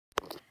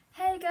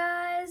Hey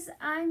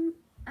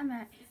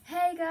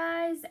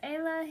guys,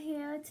 Ayla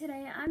here.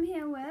 Today I'm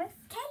here with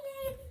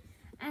Kaylin.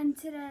 And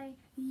today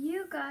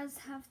you guys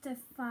have to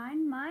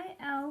find my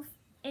elf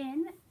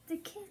in the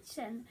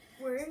kitchen.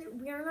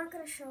 We are not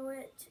gonna show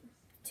it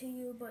to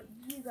you, but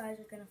you guys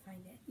are gonna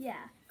find it.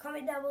 Yeah.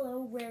 Comment down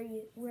below where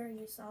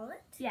you saw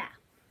it. Yeah.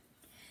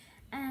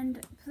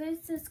 And please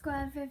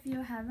subscribe if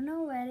you haven't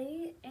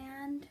already,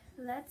 and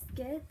let's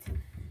get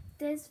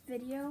this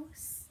video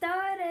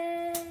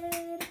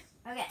started.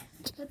 Okay.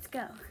 Let's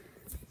go.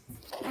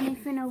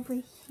 Anything over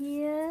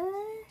here?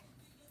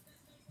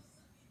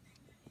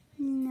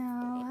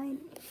 No, I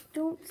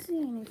don't see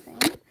anything.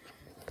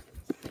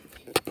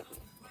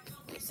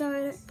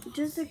 So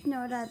just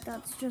ignore that.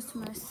 That's just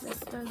my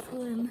sister's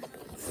room.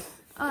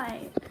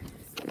 Alright.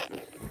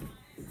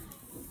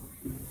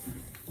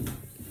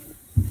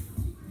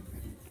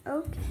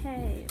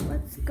 Okay,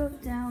 let's go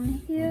down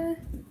here.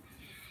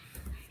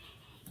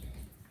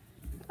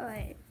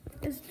 Alright,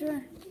 is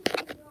there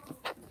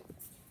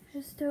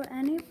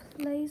any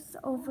place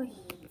over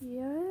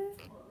here?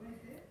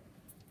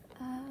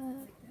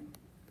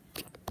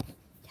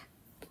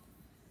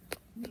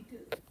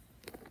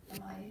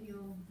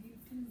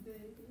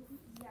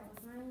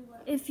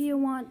 If you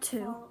want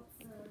to.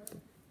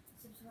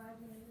 Subscribe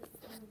and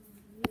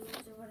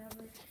views or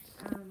whatever.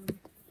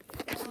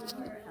 See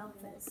where elf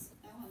is.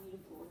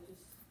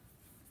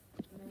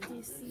 Do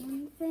you see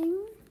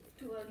anything?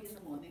 Too early in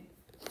the morning.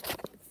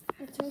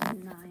 It's already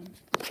 9.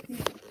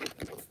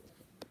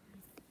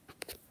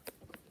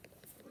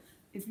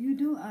 If you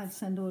do, I'll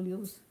send all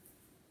yours.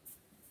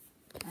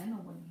 I know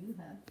what you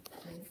have.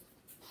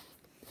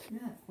 You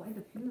have quite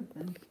a few of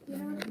them. You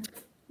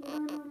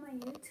don't know my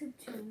YouTube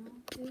channel,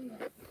 do you?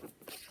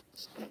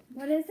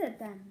 What is it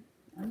then?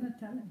 I'm not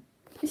telling.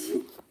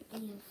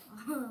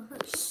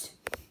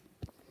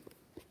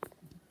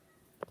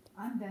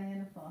 I'm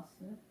Diana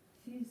Foster.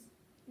 She's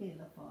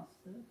Ayla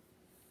Foster.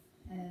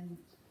 And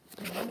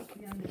the most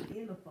young is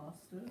Ayla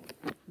Foster.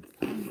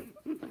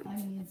 I'm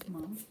Ian's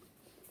mom.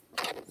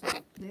 So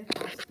they're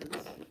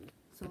Fosters.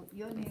 So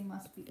your name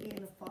must be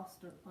Ayla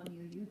Foster on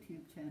your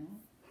YouTube channel.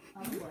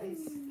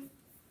 Otherwise,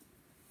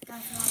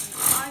 That's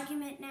not an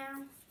argument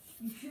now.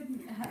 you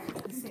shouldn't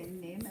have the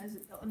same name as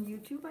on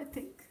YouTube, I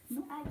think.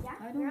 No? Yeah,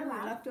 I don't know.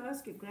 I'll have to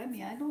ask your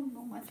Grammy. I don't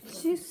know much about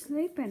She's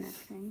sleeping, I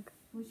think.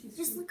 Well, she's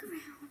Just sleeping.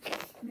 look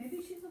around. Maybe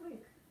she's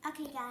awake.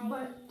 Okay, guys.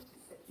 But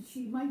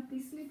she might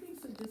be sleeping,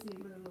 so just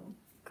leave her alone.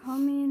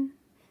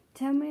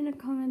 Tell me in the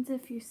comments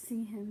if you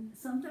see him.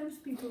 Sometimes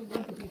people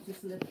want to be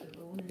just left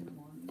alone in the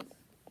mornings.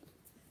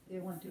 They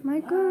want to My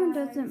relax, girl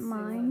doesn't they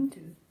want mind.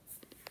 to-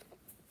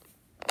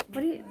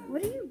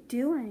 What are you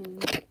doing?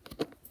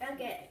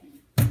 Okay.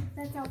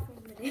 That's all for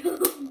the video.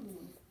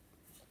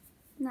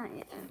 Not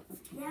yet.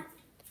 Yeah.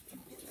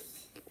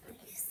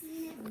 I've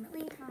seen it a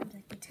million times,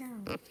 I can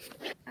tell.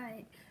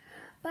 Alright.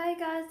 Bye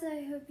guys,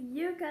 I hope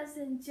you guys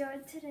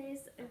enjoyed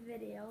today's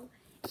video.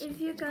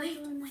 If you guys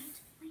want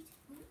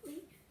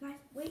Guys,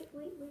 wait.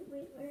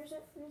 Where's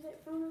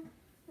it from?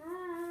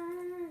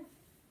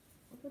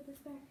 I'll put this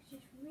back. I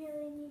just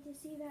really need to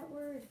see that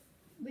word.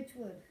 Which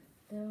word?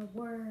 The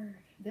word.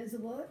 There's a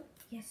word?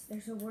 Yes,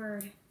 there's a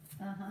word.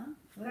 Uh-huh.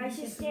 Guys,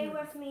 just stay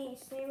with me.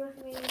 Stay with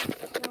me.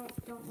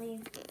 Don't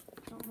leave.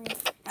 Don't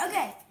leave.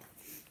 Okay.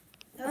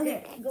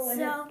 Okay, go ahead.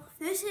 So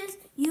this is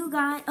you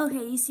guys.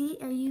 Okay, you see?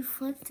 Are you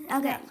flipped?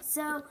 Okay,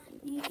 so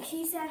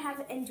she said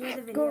have enjoy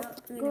the video.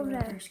 Go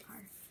there. Reverse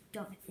card.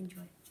 Don't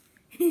enjoy.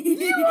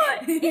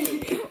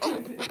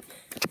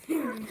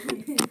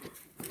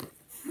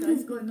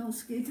 Guys going no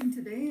skating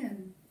today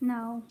and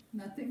No,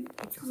 nothing?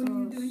 It's What are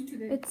you closed. doing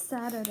today? it's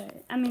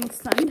Saturday. I mean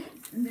Sunday.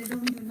 And they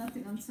don't do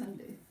nothing on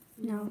Sunday.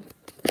 No.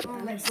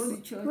 I like go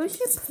to church. We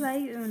should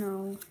play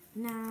Uno.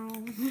 No.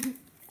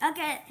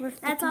 Okay, With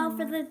the that's all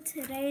for camera.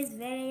 today's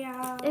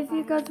video. If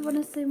you guys want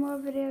to see more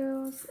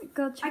videos,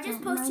 go check I out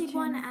just my posted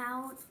one channel.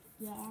 out.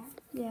 Yeah.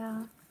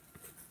 Yeah.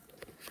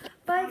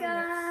 Bye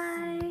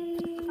guys.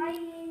 Bye.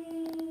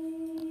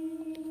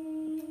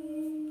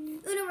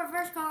 Uno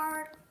reverse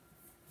card.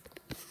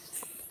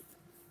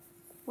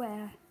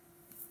 Where?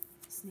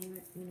 Let's name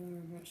it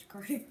Uno reverse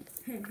card.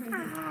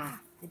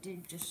 It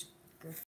did just